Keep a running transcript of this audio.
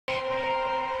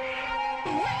Hey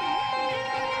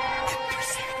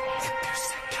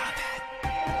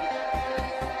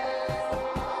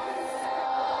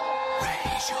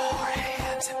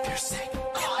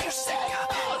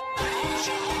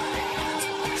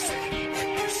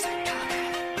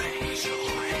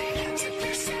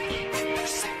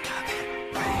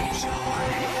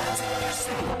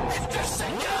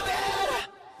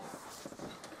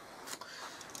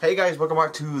guys, welcome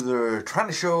back to the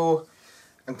Tranter show,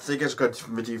 and today guys, I've got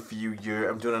a video for you here.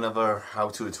 I'm doing another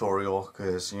how-to tutorial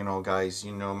because, you know guys,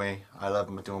 you know me, I love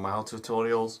doing my how-to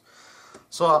tutorials.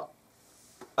 So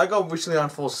I got recently on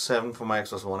Forza 7 for my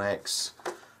Xbox One X,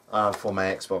 for my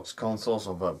Xbox consoles,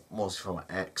 but mostly for my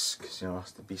X because, you know,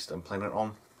 that's the beast I'm playing it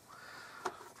on. I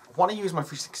want to use my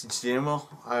 360 steering wheel.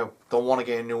 I don't want to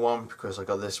get a new one because I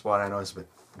got this one. I know it's a bit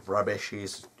rubbish.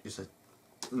 It's a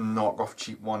knockoff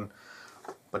cheap one,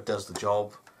 but does the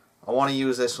job. I want to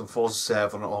use this on Forza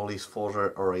 7 or at least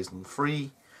Forza Horizon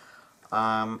 3.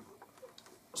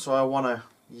 So I want to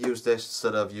use this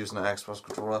instead of using an Xbox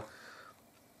controller.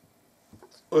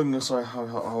 I'm going to say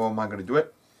how am I going to do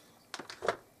it.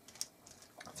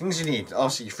 Things you need,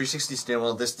 obviously 360 steering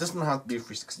wheel. This doesn't have to be a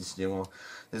 360 steering wheel.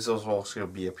 This is also going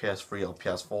to be a PS3 or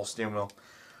PS4 steering wheel.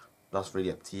 That's really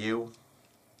up to you.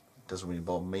 It doesn't really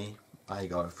bother me. I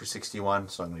got a 361,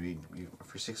 so I'm going to be using a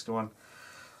 361.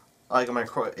 I got my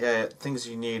things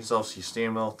you need is obviously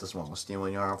steering wheel. Doesn't matter what steering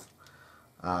wheel you have.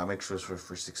 Make sure it's for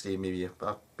 360. Maybe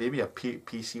a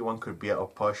PC one could be a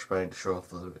push, but I'm not sure if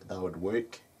that would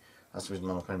work. That's the reason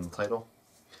I'm putting in the title.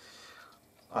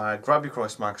 Grab your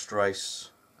Cronusmax device,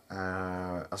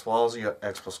 as well as your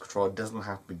Xbox controller. It doesn't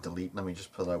have to be delete. Let me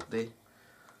just put it out there.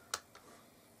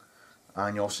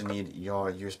 And you also need your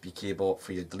USB cable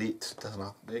for your delete. Doesn't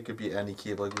have to, it could be any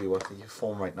cable. It could be what your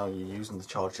phone right now you're using to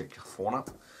charge your phone up.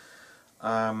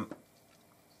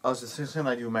 As the first thing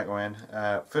I do recommend,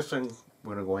 first thing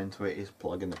we're going to go into it is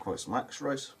plug in the Cronusmax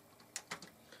device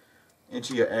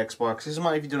into your Xbox. It doesn't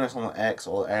matter if you're doing this on the X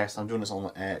or the S. I'm doing this on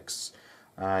the X.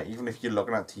 Even if you're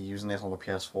looking at using this on the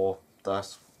PS4,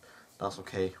 that's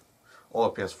okay. Or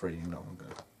the PS3, you know, I'm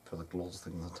going to put like loads of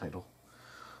things in the title.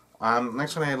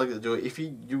 Next thing I like to do, if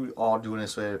you are doing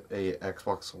this with a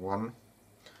Xbox One,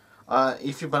 by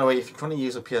the way, if you're trying to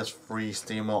use a PS3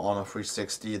 steering wheel on a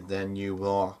 360, then you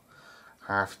will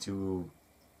have to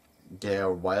get a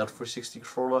wired 360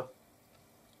 controller.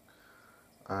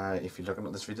 If you're looking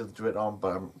at this video to do it on,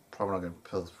 but I'm probably not going to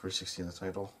put 360 in the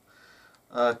title.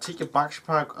 Take your battery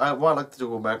pack. What I like to do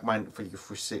with mine for your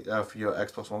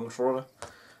Xbox One controller.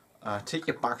 Take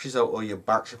your batteries out or your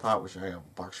battery pack, which I have a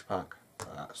battery pack.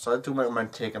 So I do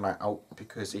recommend taking that out,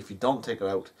 because if you don't take it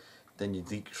out, then your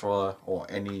D controller or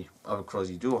any other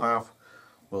controllers you do have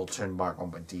will turn back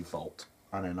on by default,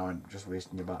 and then I'm just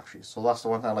wasting your batteries. So that's the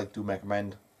one thing I like to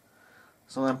recommend.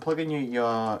 So then plug in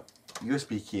your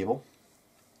USB cable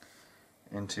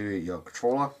into your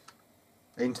controller,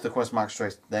 into the Cronusmax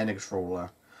device, then the controller.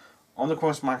 On the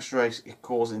Cronusmax device, it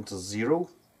goes into 0.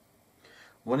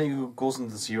 When it goes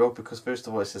into 0, because first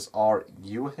of all it says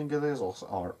RU, I think it is,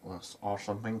 or R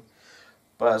something.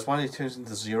 But as when it turns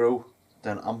into 0,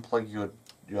 then unplug your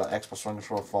Xbox One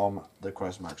controller from the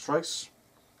Cronusmax device.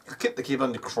 You keep the cable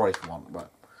in the controller if you want,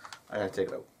 but I gotta take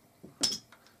it out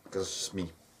because it's just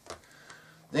me.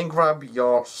 Then grab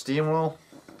your steering wheel.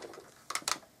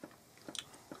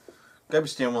 Grab your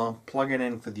steering wheel, plug it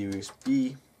in for the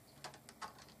USB.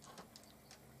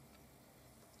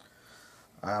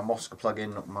 I'm also going to plug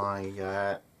in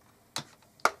my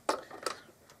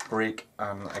brake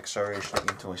and acceleration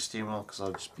into my steering wheel, because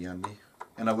I'll just be handy.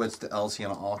 In other words, the LT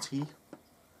and RT.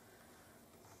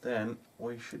 Then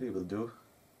what you should be able to do,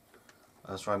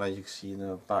 as right now you can see in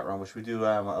the background, which we do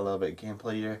a little bit of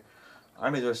gameplay here.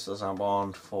 I'm going to do this as I'm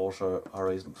on Forza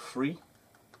Horizon 3.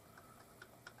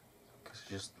 Because I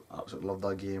just absolutely love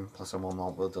that game. Plus I'm on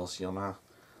that with DLC on that.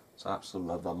 So I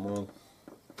absolutely love that mode.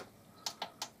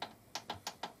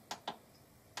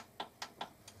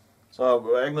 So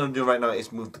what I'm going to do right now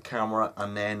is move the camera,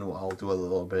 and then I'll do a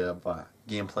little bit of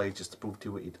gameplay just to prove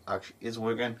to you it actually is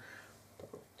working.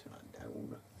 Turn that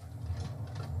down.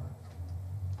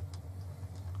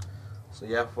 So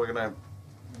yeah, we're going to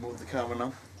move the camera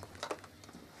now.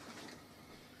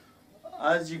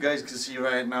 As you guys can see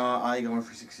right now, I got my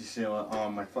 360 sail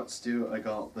on my footstool. I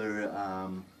got the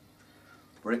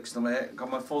brakes on it.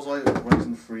 Got my Forza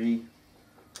Horizon 3.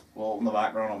 Well, in the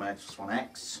background on my Xbox One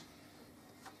X.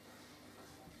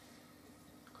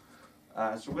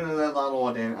 So we're going to let that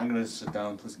load in. I'm going to sit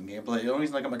down and play some gameplay. The only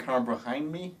reason I got my camera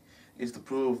behind me is to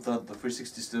prove that the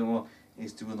 360 steering wheel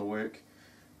is doing the work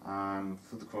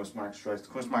for the Cronusmax device. The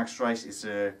Cronusmax device is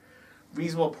a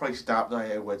reasonable price adapter,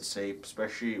 I would say,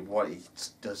 especially what it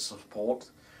does support.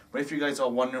 But if you guys are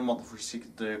wondering what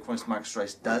the Cronusmax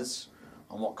Stress does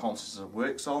and what consoles it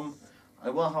works on, I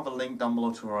will have a link down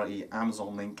below to our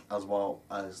Amazon link as well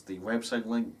as the website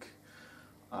link,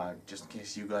 just in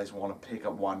case you guys want to pick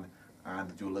up one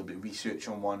and do a little bit of research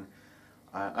on one.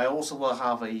 I also will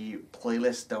have a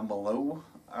playlist down below,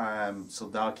 so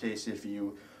in that case, if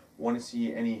you want to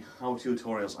see any how-to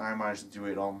tutorials I managed to do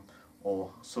it on,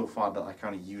 or so far that I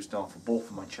kind of used on for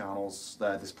both of my channels,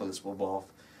 this playlist will go off,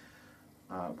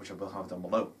 which I will have down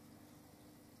below.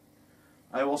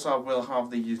 I also will have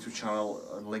the YouTube channel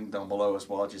link down below as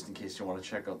well, just in case you want to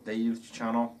check out their YouTube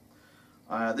channel.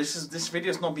 This video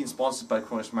is not being sponsored by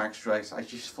Cronusmax Stress. I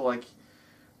just feel like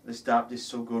this adapter is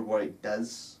so good what it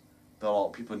does that a lot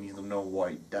of people need to know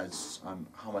what it does and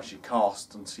how much it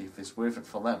costs and see if it's worth it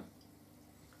for them.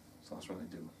 So that's what I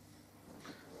do.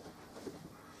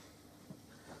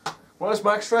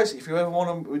 Cronusmax Stress, if you ever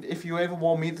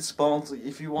want me to sponsor,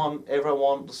 if you ever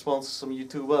want to sponsor some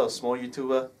YouTuber, a small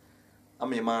YouTuber,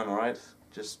 I'm your man, alright?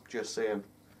 Just saying,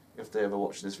 if they ever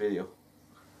watch this video.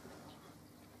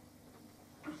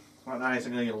 Right now, I'm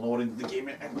going to get loaded into the game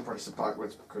and press it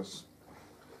backwards because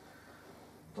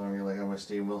I don't really like how my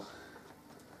steering wheel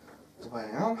is the way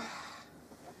I am.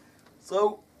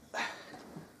 So,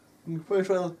 I'm going to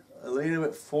try to lean a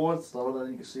bit forward so that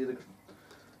you can see the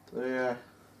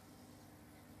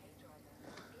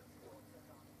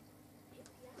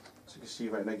so you can see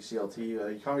right now, you can see LT.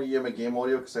 You can't really hear my game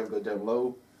audio because I've got it down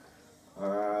low.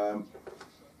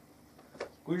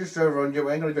 We just drive around here.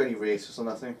 We ain't going to do any races or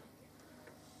nothing.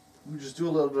 We just do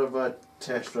a little bit of a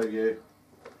test drive here.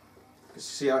 Because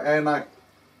you see, I am not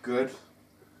good.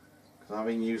 Because I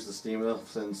haven't used the steering wheel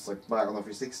since like back on the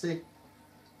 360.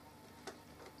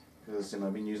 Because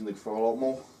I've been using it for a lot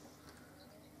more.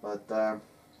 But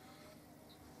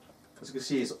as you can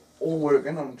see, it's all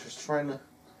working. I'm just trying to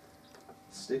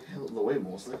stay out of the way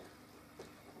mostly.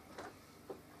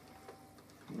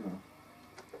 You know.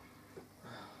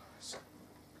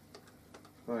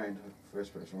 Fine,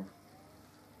 first person.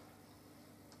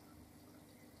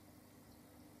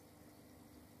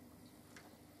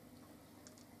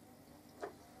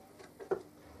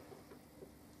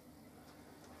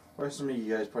 Whereas some of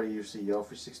you guys probably used to your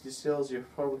 360 skills, you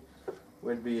probably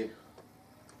would be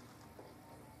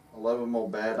a little bit more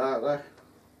bad at that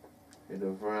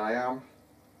than where I am.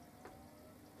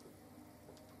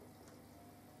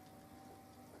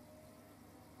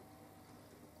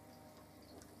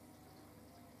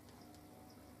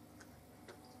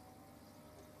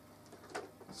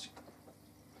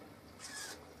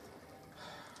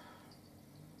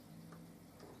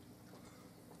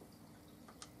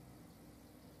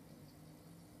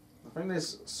 I think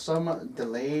there's some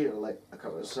delay, like a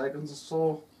couple of seconds or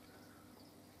so.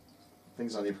 I think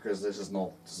it's only because this is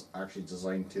not actually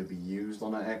designed to be used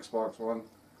on an Xbox One,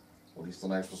 or at least on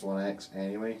Xbox One X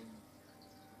anyway.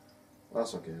 Well,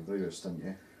 that's okay, we'll just stunt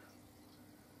you.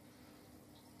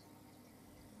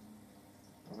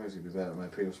 I think it's going to be better than my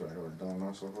previous record done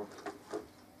now so far.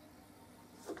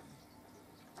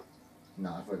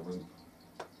 Nah, I thought it wasn't.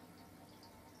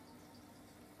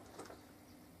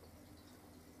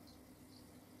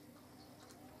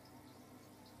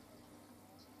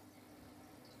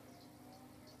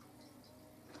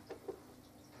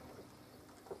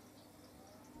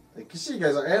 You see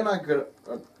guys, I am not good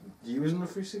at using the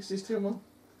 360s too much,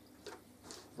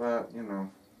 but you know,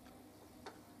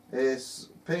 it's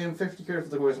paying 50 quid for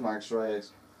the Cronusmax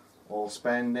Stress or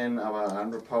spending about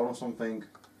 £100 or something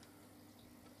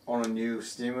on a new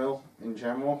steering wheel in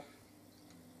general.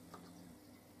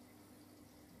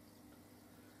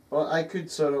 But I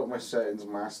could set up my settings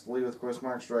masterly with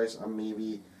Cronusmax Stress and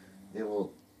maybe it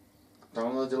will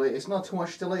download delay. It's not too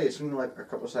much delay, it's only like a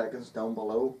couple of seconds down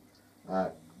below.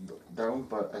 Down,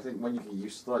 but I think when you get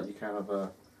used to that, you kind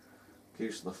of get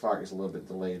used to the fact it's a little bit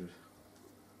delayed.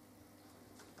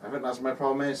 I think that's my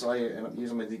problem is I end up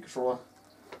using my D controller,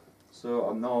 so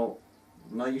I'm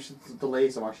not used to the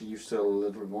delays. I'm actually used to it a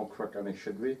little bit more quick than it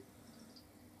should be.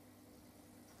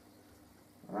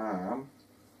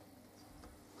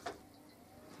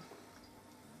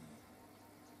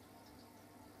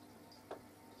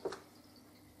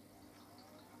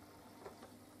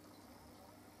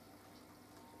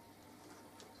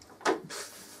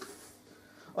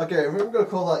 Okay, we're going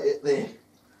to call that it there.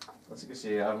 As you can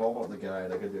see, I'm all about the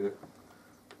guide. I could do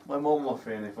my mobile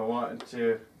phone if I wanted to,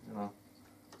 you know.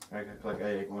 I could click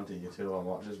A, go onto YouTube and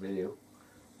watch this video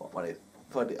when it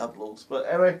uploads. But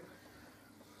anyway,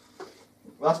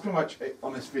 that's pretty much it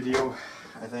on this video,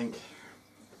 I think.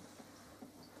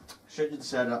 I showed you the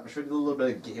setup, I showed you a little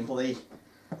bit of gameplay.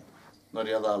 No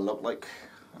idea that I look like.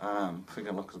 I think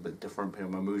it looks a bit different here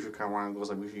with my Muja camera angles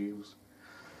I usually use.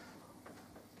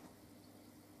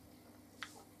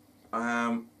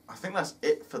 I think that's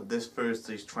it for this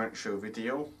Thursday's Tranter Show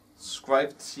video.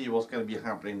 Subscribe to see what's going to be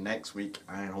happening next week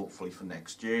and hopefully for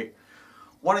next year.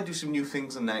 Want to do some new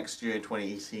things in next year,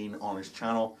 2018, on this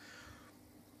channel.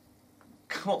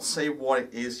 Cannot say what it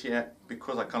is yet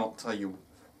because I cannot tell you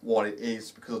what it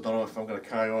is because I don't know if I'm going to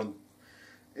carry on,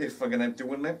 if I'm going to end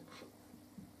doing it.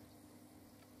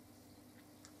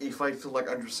 If I feel like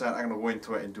 100%, I'm going to go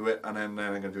into it and do it, and then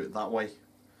I'm going to do it that way.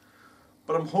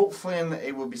 But I'm hoping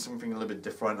it will be something a little bit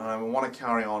different, and I want to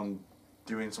carry on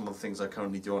doing some of the things I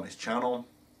currently do on this channel,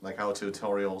 like how-to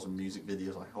tutorials and music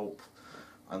videos, I hope,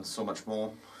 and so much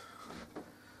more.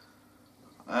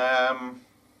 That's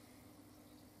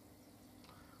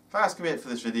going to be it for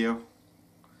this video.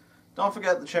 Don't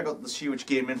forget to check out the Huge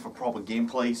Gaming for proper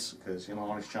gameplays, because you know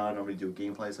on this channel I don't really do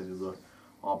gameplays, I do the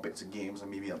odd bits of games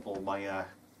and maybe upload my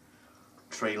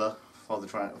trailer for the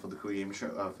cool game show,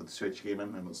 for the Switch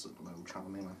Gaming, and it's my old channel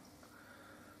name.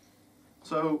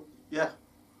 So yeah,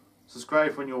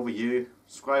 subscribe when you're over here,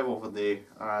 subscribe over there.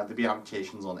 There'll be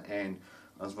annotations on the end,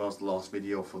 as well as the last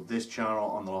video for this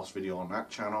channel and the last video on that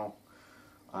channel,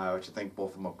 which I think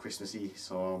both of them are Christmassy.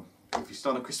 So if you're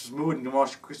still in a Christmas mood and you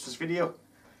watch a Christmas video,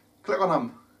 click on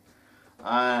them.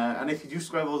 And if you do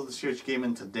subscribe over to the Search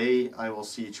Gaming today, I will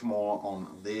see you tomorrow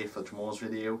on there for tomorrow's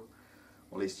video.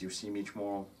 Or at least you see me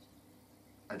tomorrow.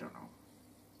 I don't know.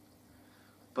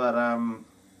 But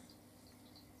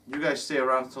you guys stay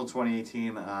around until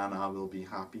 2018 and I will be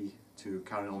happy to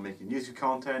carry on making YouTube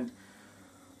content.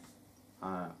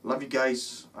 Love you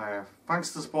guys.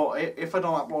 Thanks for the support. If I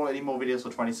don't upload any more videos for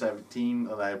 2017,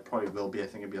 and I probably will be, I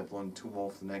think I'll be uploading 2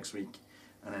 more for next week,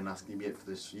 and then that's going to be it for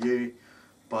this year.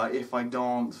 But if I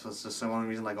don't, for some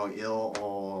reason I got ill,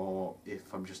 or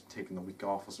if I'm just taking the week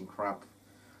off or some crap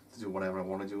to do whatever I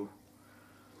want to do,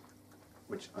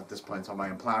 which at this point in time I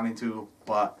am planning to,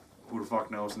 but who the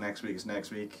fuck knows, next week is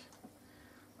next week.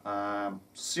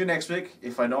 See you next week.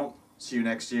 If I don't, see you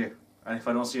next year. And if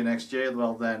I don't see you next year,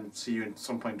 well then, see you in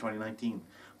some point in 2019.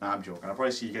 Nah, I'm joking. I'll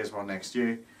probably see you guys around next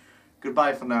year.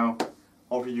 Goodbye for now.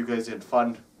 Hope you guys had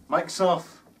fun. Microsoft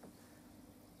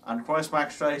and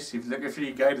Cronusmax Trace, if you're looking for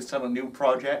your guide to start on new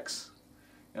projects,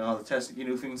 you know, to test your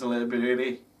new things a little bit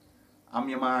early, I'm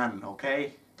your man,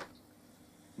 okay?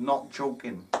 Not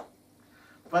joking.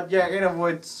 But yeah, in other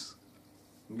words,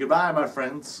 goodbye my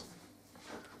friends.